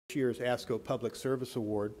year's ASCO Public Service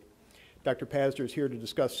Award. Dr. Pazdur is here to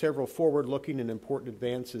discuss several forward-looking and important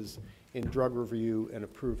advances in drug review and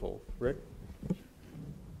approval. Rick?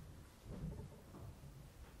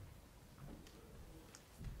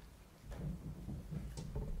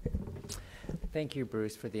 Thank you,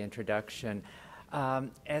 Bruce, for the introduction.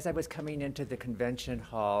 As I was coming into the convention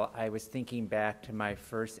hall, I was thinking back to my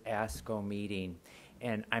first ASCO meeting,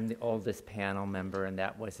 and I'm the oldest panel member, and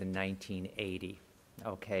that was in 1980,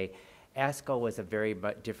 okay? ASCO was a very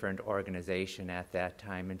different organization at that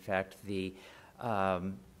time. In fact, the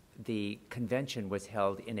convention was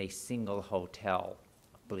held in a single hotel,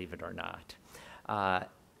 believe it or not.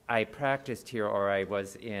 I practiced here, or I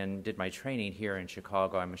did my training here in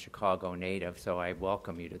Chicago. I'm a Chicago native, so I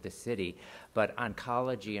welcome you to the city. But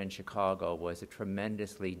oncology in Chicago was a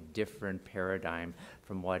tremendously different paradigm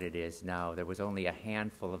from what it is now. There was only a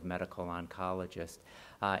handful of medical oncologists.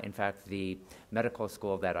 In fact, the medical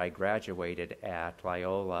school that I graduated at,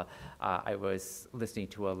 Loyola, I was listening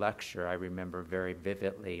to a lecture I remember very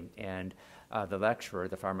vividly, and the lecturer,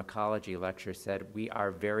 the pharmacology lecturer, said, "We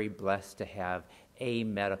are very blessed to have a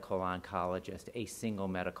medical oncologist, a single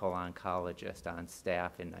medical oncologist on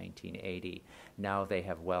staff in 1980. Now they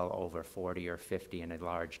have well over 40 or 50 in a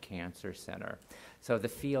large cancer center." So the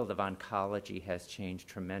field of oncology has changed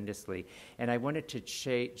tremendously. And I wanted to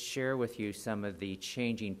share with you some of the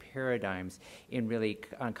changing paradigms in really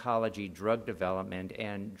oncology drug development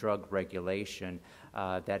and drug regulation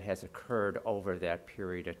that has occurred over that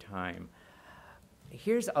period of time.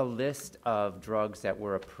 Here's a list of drugs that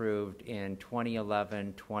were approved in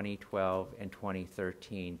 2011, 2012, and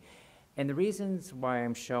 2013. And the reasons why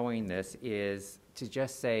I'm showing this is to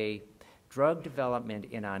just say drug development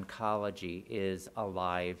in oncology is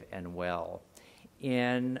alive and well.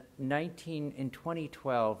 In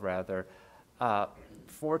 2012,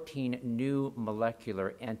 14 new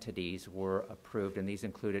molecular entities were approved, and these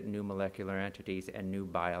included new molecular entities and new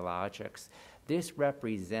biologics. This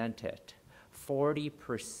represented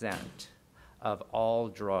 40% of all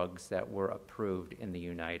drugs that were approved in the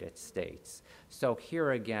United States. So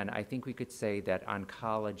here again, I think we could say that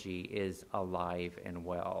oncology is alive and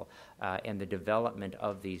well, and the development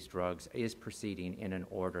of these drugs is proceeding in an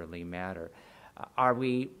orderly manner. Are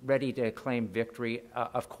we ready to claim victory?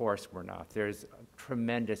 Of course we're not. There's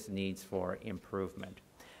tremendous needs for improvement.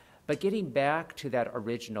 But getting back to that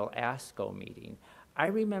original ASCO meeting, I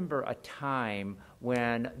remember a time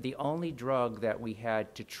when the only drug that we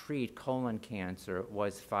had to treat colon cancer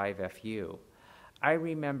was 5-FU. I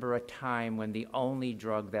remember a time when the only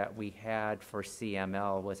drug that we had for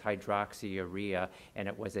CML was hydroxyurea, and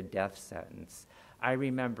it was a death sentence. I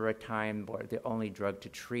remember a time where the only drug to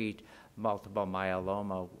treat multiple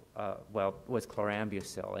myeloma was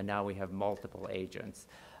chlorambucil, and now we have multiple agents.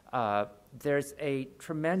 There's a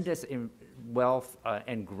tremendous wealth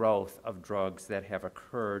and growth of drugs that have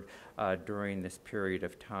occurred during this period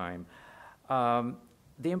of time.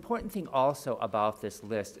 The important thing also about this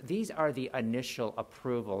list, these are the initial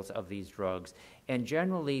approvals of these drugs, and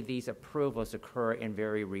generally these approvals occur in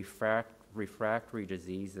very refractory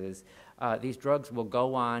diseases. These drugs will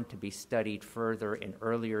go on to be studied further in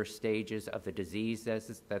earlier stages of the disease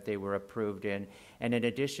that they were approved in, and in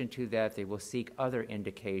addition to that, they will seek other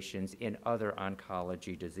indications in other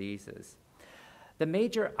oncology diseases. The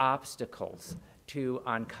major obstacles to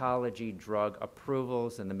oncology drug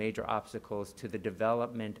approvals and the major obstacles to the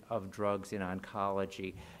development of drugs in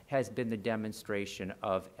oncology has been the demonstration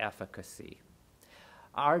of efficacy.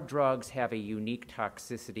 Our drugs have a unique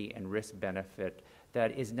toxicity and risk benefit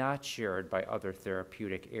that is not shared by other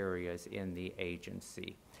therapeutic areas in the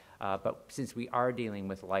agency. But since we are dealing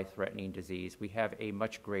with life-threatening disease, we have a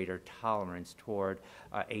much greater tolerance toward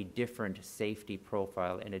a different safety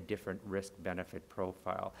profile and a different risk-benefit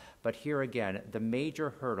profile. But here again, the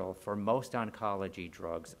major hurdle for most oncology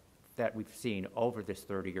drugs that we've seen over this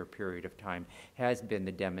 30-year period of time has been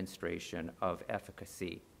the demonstration of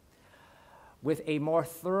efficacy. With a more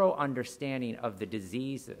thorough understanding of the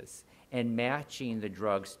diseases and matching the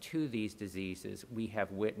drugs to these diseases, we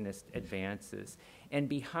have witnessed advances. And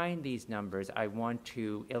behind these numbers, I want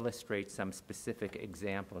to illustrate some specific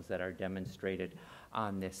examples that are demonstrated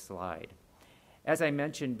on this slide. As I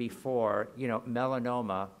mentioned before,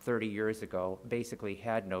 melanoma 30 years ago basically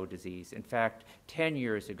had no disease. In fact, 10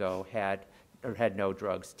 years ago had no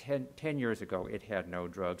drugs. 10 years ago, it had no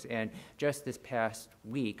drugs. And just this past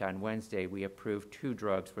week, on Wednesday, we approved 2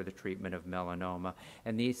 drugs for the treatment of melanoma.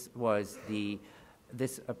 And this was the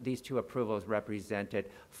these two approvals represented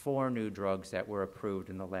 4 new drugs that were approved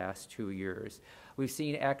in the last 2 years. We've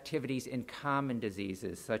seen activities in common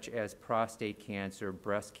diseases such as prostate cancer,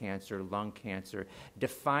 breast cancer, lung cancer,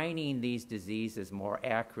 defining these diseases more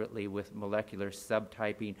accurately with molecular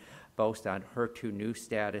subtyping both on HER2 new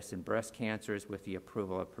status in breast cancers with the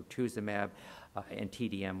approval of pertuzumab and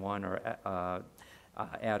TDM1 or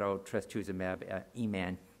adotrastuzumab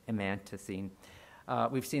emantocine.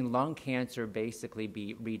 We've seen lung cancer basically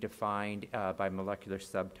be redefined by molecular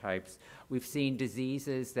subtypes. We've seen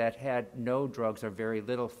diseases that had no drugs or very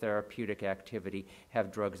little therapeutic activity have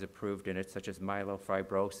drugs approved in it, such as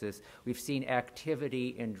myelofibrosis. We've seen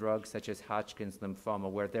activity in drugs such as Hodgkin's lymphoma,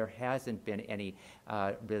 where there hasn't been any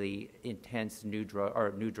really intense new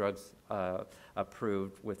drugs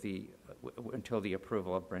approved with until the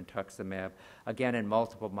approval of brentuximab. Again, in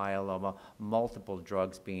multiple myeloma, multiple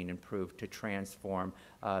drugs being improved to transform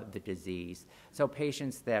the disease. So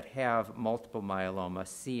patients that have multiple myeloma,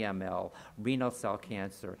 CML, renal cell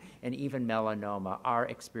cancer, and even melanoma are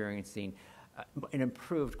experiencing an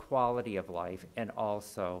improved quality of life and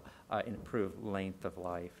also improved length of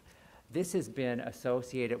life. This has been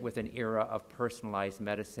associated with an era of personalized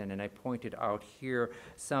medicine, and I pointed out here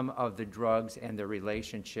some of the drugs and their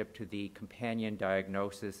relationship to the companion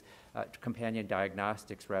diagnostics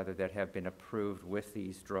rather, that have been approved with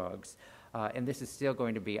these drugs. And this is still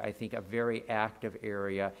going to be, I think, a very active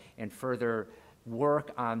area, and further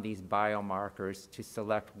work on these biomarkers to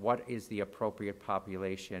select what is the appropriate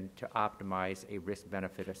population to optimize a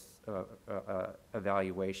risk-benefit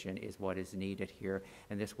evaluation is what is needed here,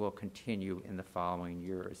 and this will continue in the following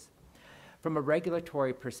years. From a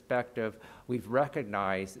regulatory perspective, we've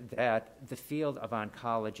recognized that the field of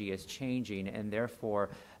oncology is changing, and therefore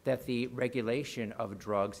that the regulation of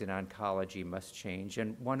drugs in oncology must change.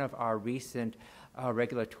 And one of our recent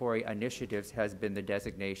regulatory initiatives has been the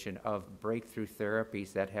designation of breakthrough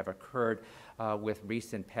therapies that have occurred with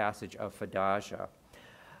recent passage of FDAJA.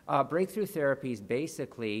 Breakthrough therapies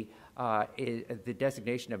basically, the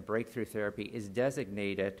designation of breakthrough therapy is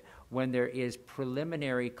designated when there is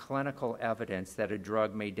preliminary clinical evidence that a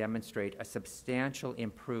drug may demonstrate a substantial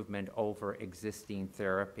improvement over existing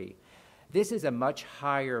therapy. This is a much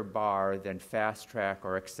higher bar than fast track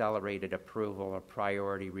or accelerated approval or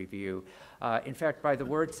priority review. In fact, by the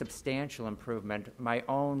word substantial improvement, my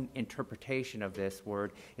own interpretation of this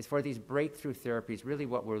word is for these breakthrough therapies, really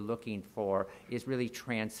what we're looking for is really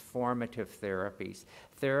transformative therapies,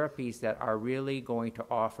 therapies that are really going to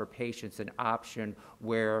offer patients an option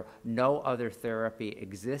where no other therapy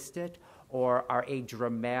existed, or are a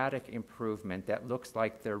dramatic improvement that looks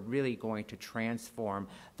like they're really going to transform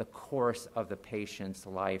the course of the patient's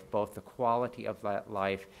life, both the quality of that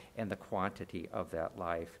life and the quantity of that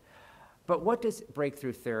life. But what does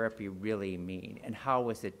breakthrough therapy really mean, and how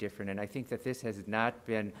is it different? And I think that this has not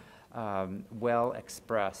been well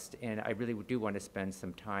expressed, and I really do want to spend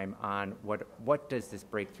some time on what does this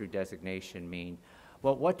breakthrough designation mean.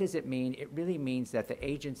 Well, what does it mean? It really means that the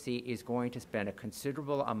agency is going to spend a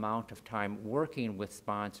considerable amount of time working with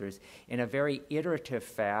sponsors in a very iterative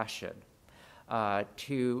fashion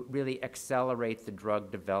to really accelerate the drug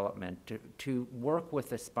development, to work with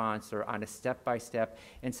the sponsor on a step-by-step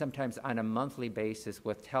and sometimes on a monthly basis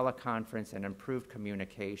with teleconference and improved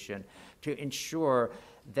communication to ensure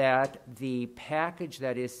that the package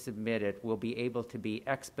that is submitted will be able to be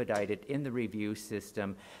expedited in the review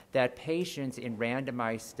system, that patients in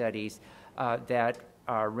randomized studies that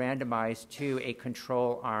are randomized to a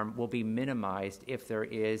control arm will be minimized if there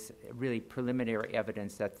is really preliminary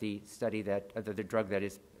evidence that the drug that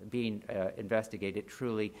is being investigated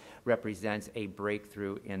truly represents a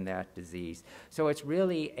breakthrough in that disease. So it's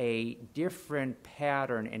really a different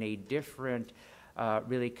pattern and a different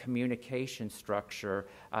really communication structure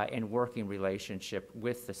and working relationship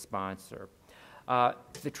with the sponsor.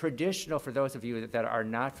 The traditional, for those of you that are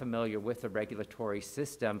not familiar with the regulatory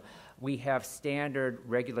system, we have standard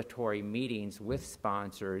regulatory meetings with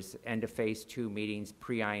sponsors, end of phase 2 meetings,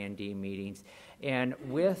 pre-IND meetings. And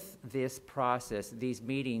with this process, these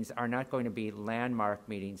meetings are not going to be landmark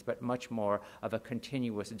meetings, but much more of a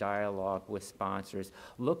continuous dialogue with sponsors,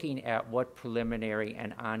 looking at what preliminary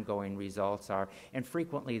and ongoing results are. And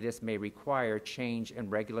frequently, this may require change in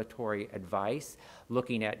regulatory advice,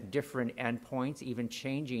 looking at different endpoints, even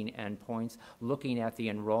changing endpoints, looking at the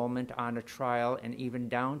enrollment on a trial, and even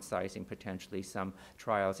downsizing potentially some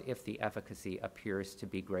trials if the efficacy appears to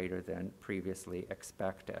be greater than previously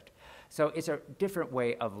expected. So it's a different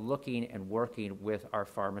way of looking and working with our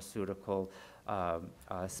pharmaceutical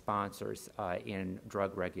sponsors in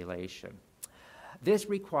drug regulation. This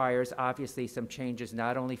requires, obviously, some changes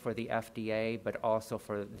not only for the FDA, but also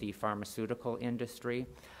for the pharmaceutical industry.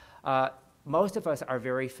 Most of us are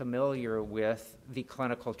very familiar with the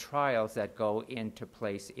clinical trials that go into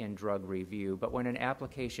place in drug review, but when an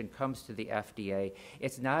application comes to the FDA,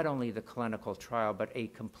 it's not only the clinical trial, but a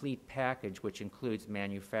complete package which includes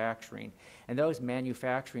manufacturing. And those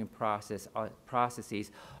manufacturing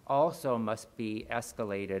processes also must be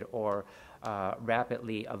escalated or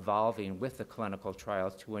rapidly evolving with the clinical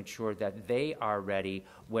trials to ensure that they are ready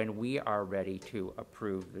when we are ready to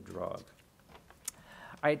approve the drug.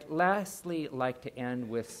 I'd lastly like to end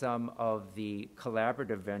with some of the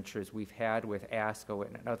collaborative ventures we've had with ASCO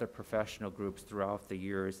and other professional groups throughout the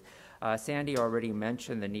years. Sandy already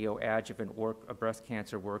mentioned the neoadjuvant breast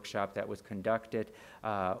cancer workshop that was conducted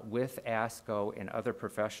with ASCO and other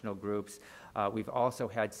professional groups. We've also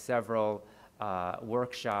had several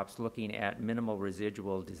workshops looking at minimal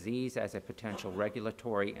residual disease as a potential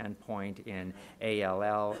regulatory endpoint in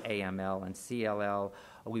ALL, AML, and CLL.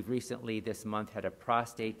 We've recently this month had a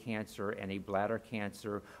prostate cancer and a bladder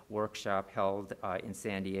cancer workshop held in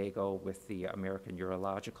San Diego with the American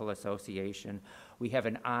Urological Association. We have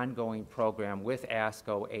an ongoing program with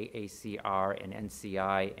ASCO, AACR, and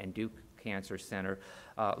NCI and Duke Cancer Center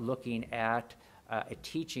looking at a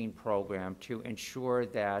teaching program to ensure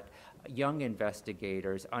that young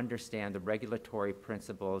investigators understand the regulatory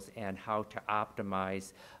principles and how to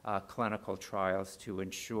optimize clinical trials to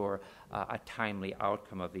ensure a timely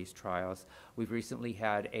outcome of these trials. We've recently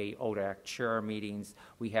had a ODAC chair meetings.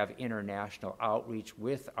 We have international outreach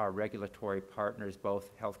with our regulatory partners, both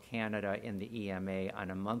Health Canada and the EMA, on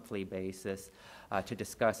a monthly basis to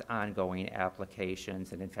discuss ongoing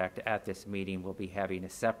applications. And in fact, at this meeting, we'll be having a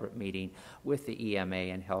separate meeting with the EMA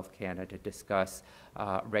and Health Canada to discuss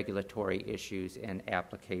regulatory issues and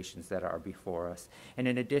applications that are before us. And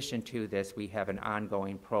in addition to this, we have an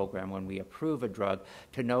ongoing program when we approve a drug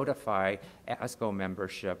to notify ASCO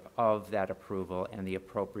membership of that approval and the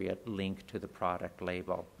appropriate link to the product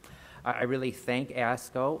label. I really thank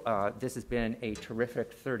ASCO. This has been a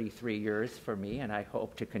terrific 33 years for me, and I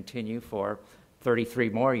hope to continue for 33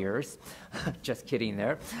 more years. Just kidding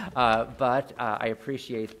there. But I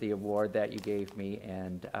appreciate the award that you gave me,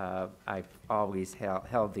 and I've always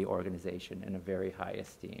held the organization in a very high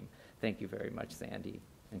esteem. Thank you very much, Sandy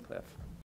and Cliff.